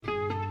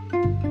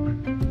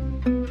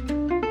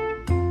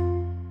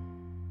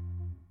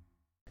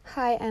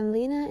Hi, I'm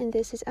Lena, and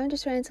this is I'm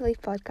Just Trying to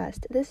Live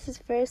podcast. This is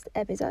first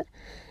episode,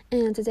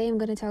 and today I'm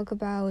going to talk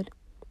about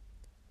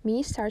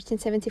me starting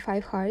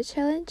 75 hard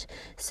challenge.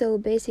 So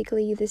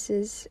basically, this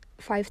is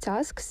 5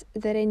 tasks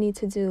that I need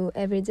to do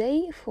every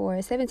day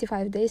for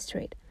 75 days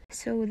straight.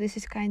 So this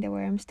is kind of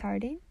where I'm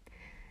starting,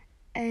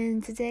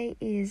 and today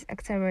is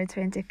October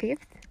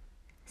 25th.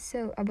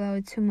 So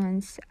about 2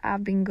 months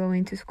I've been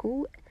going to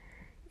school,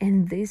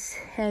 and this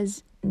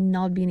has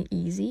not been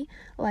easy.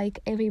 Like,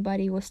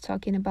 everybody was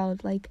talking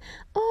about, like,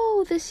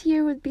 oh, this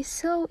year would be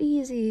so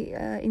easy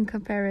in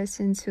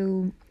comparison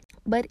to,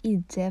 but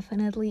it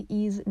definitely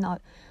is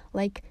not.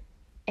 Like,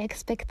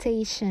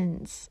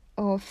 expectations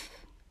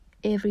of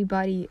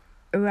everybody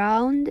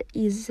around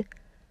is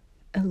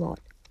a lot,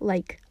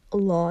 like a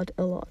lot,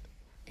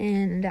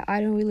 and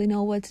I don't really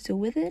know what to do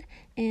with it,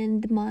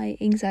 and my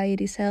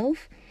anxiety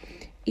self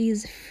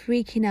is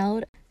freaking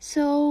out.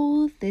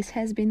 So this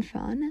has been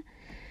fun.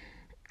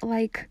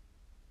 Like,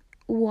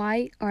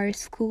 why are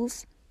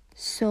schools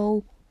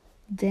so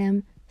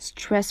damn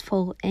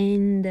stressful,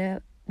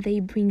 and they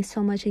bring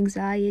so much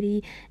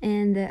anxiety,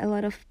 and a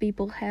lot of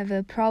people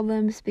have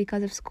problems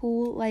because of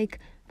school? Like,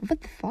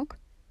 what the fuck?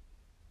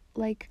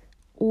 Like,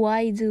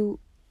 why do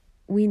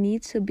we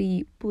need to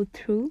be put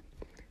through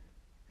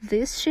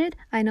this shit?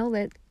 I know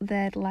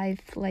that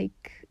life,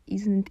 like,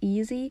 isn't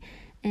easy,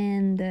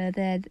 and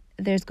that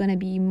there's gonna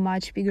be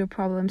much bigger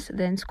problems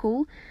than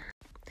school,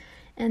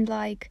 and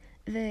like,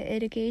 the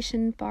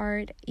education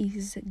part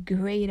is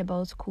great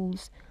about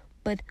schools,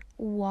 but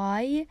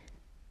why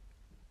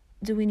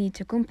do we need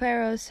to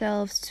compare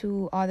ourselves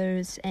to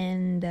others,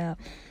 and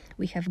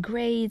we have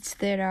grades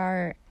that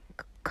are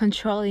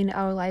controlling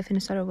our life in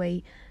a sort of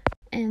way,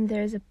 and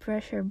there's a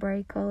pressure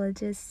by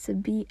colleges to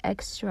be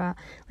extra,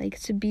 like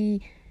to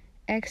be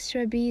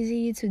extra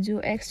busy, to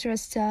do extra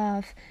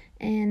stuff,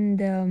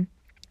 and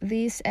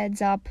this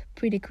adds up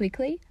pretty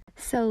quickly.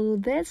 So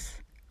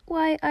that's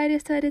why I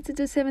decided to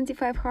do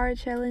 75 hard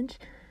challenge.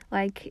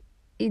 Like,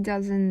 it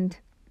doesn't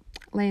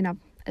line up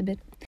a bit.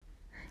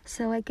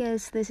 So I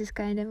guess this is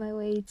kind of my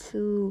way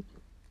to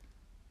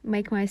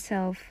make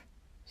myself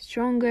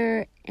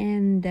stronger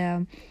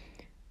and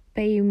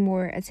pay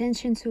more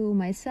attention to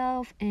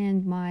myself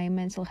and my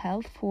mental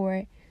health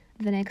for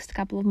the next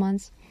couple of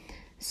months.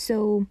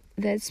 So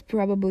that's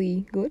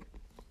probably good.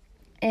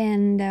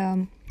 And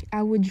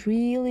I would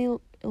really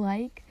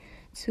like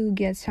to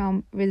get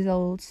some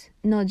results,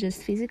 not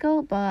just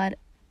physical, but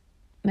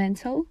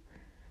mental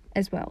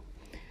as well.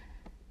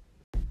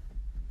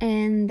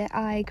 And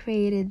I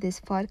created this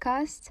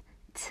podcast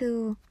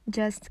to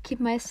just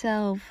keep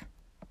myself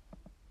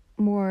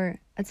more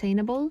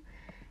attainable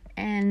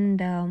and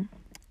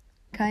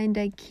kind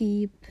of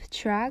keep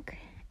track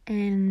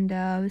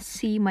and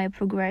see my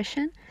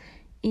progression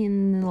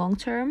in the long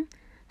term.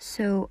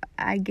 So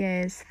I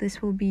guess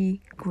this will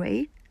be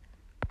great.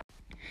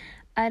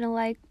 I don't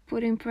like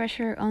putting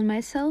pressure on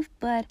myself,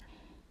 but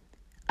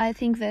I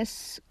think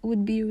this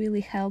would be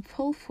really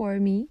helpful for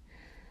me.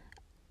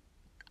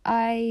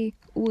 I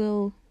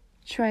will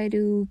try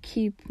to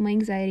keep my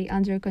anxiety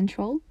under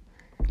control,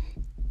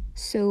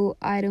 so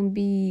I don't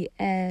be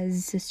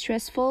as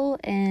stressful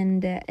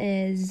and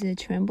as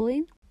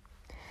trembling.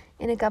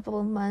 In a couple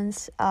of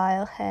months,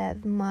 I'll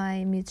have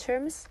my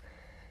midterms,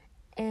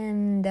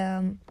 and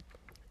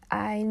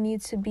I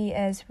need to be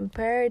as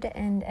prepared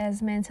and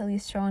as mentally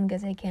strong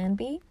as I can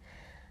be.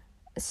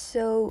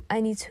 So I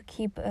need to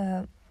keep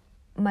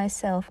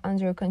myself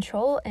under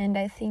control, and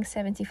I think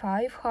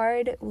 75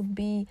 hard would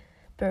be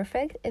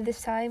perfect at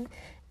this time,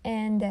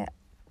 and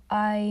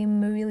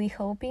I'm really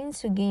hoping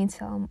to gain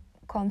some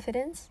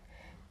confidence,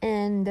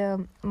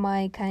 and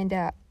my kind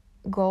of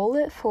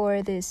goal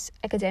for this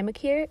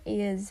academic year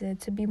is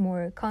to be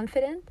more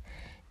confident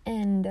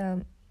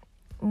and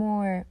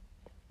more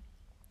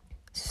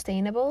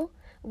sustainable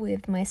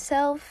with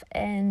myself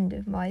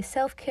and my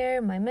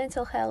self-care, my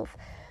mental health.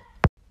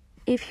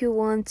 If you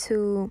want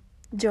to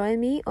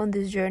join me on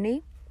this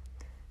journey,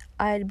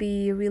 I'd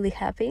be really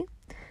happy.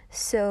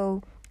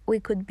 So we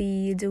could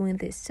be doing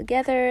this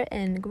together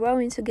and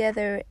growing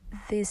together.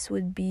 This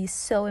would be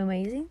so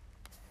amazing.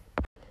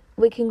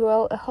 We can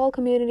grow a whole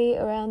community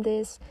around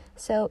this.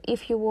 So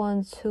if you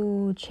want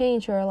to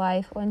change your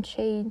life or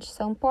change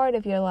some part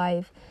of your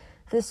life,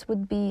 this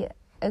would be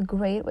a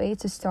great way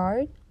to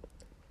start.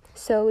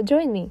 So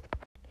join me.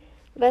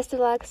 Best of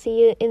luck. See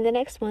you in the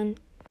next one.